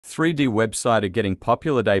3D websites are getting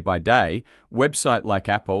popular day by day. Websites like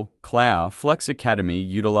Apple, Cloud, Flux Academy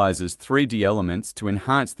utilizes 3D elements to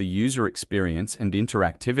enhance the user experience and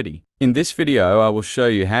interactivity. In this video, I will show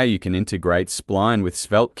you how you can integrate Spline with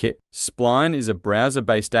SvelteKit. Spline is a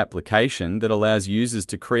browser-based application that allows users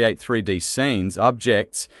to create 3D scenes,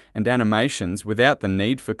 objects, and animations without the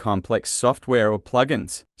need for complex software or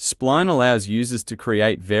plugins. Spline allows users to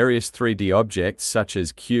create various 3D objects such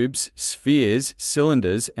as cubes, spheres,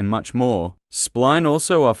 cylinders, and much more. Spline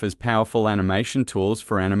also offers powerful animation tools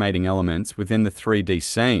for animating elements within the 3D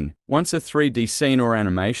scene. Once a 3D scene or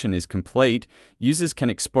animation is complete, users can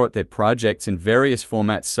export their projects in various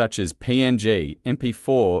formats such as PNG,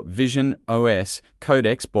 MP4, Vision, OS, Code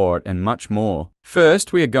Export, and much more.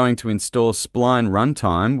 First, we are going to install Spline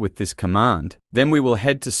Runtime with this command. Then we will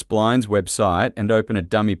head to Spline's website and open a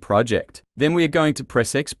dummy project. Then we are going to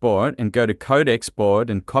press Export and go to Code Export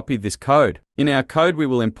and copy this code. In our code, we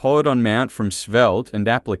will import on mount from Svelte and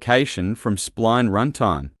application from Spline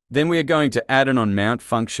Runtime. Then we are going to add an onMount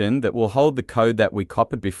function that will hold the code that we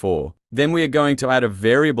copied before. Then we are going to add a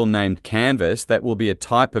variable named canvas that will be a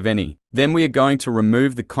type of any. Then we are going to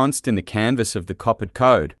remove the const in the canvas of the copied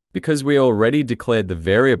code, because we already declared the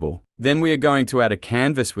variable. Then we are going to add a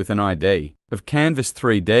canvas with an ID of canvas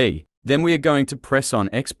 3D. Then we are going to press on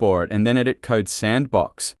Export and then edit code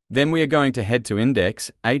sandbox. Then we are going to head to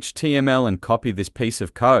index.html and copy this piece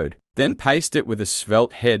of code. Then paste it with a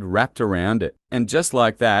Svelte head wrapped around it. And just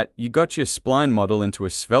like that, you got your Spline model into a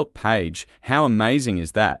Svelte page. How amazing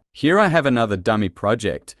is that? Here I have another dummy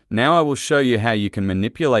project. Now I will show you how you can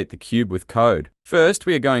manipulate the cube with code. First,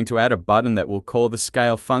 we are going to add a button that will call the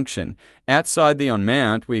scale function. Outside the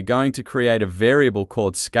onMount, we are going to create a variable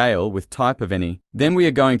called scale with type of any. Then we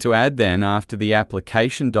are going to add after the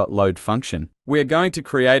application.load function. We are going to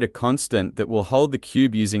create a constant that will hold the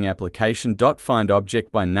cube using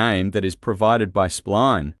application.findObject by name that is provided by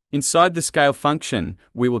Spline. Inside the scale function,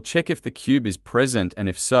 we will check if the cube is present, and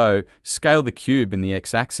if so, scale the cube in the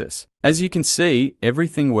x-axis. As you can see,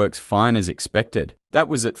 everything works fine as expected. That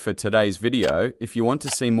was it for today's video. If you want to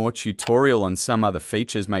see more tutorial on some other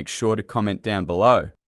features, make sure to comment down below.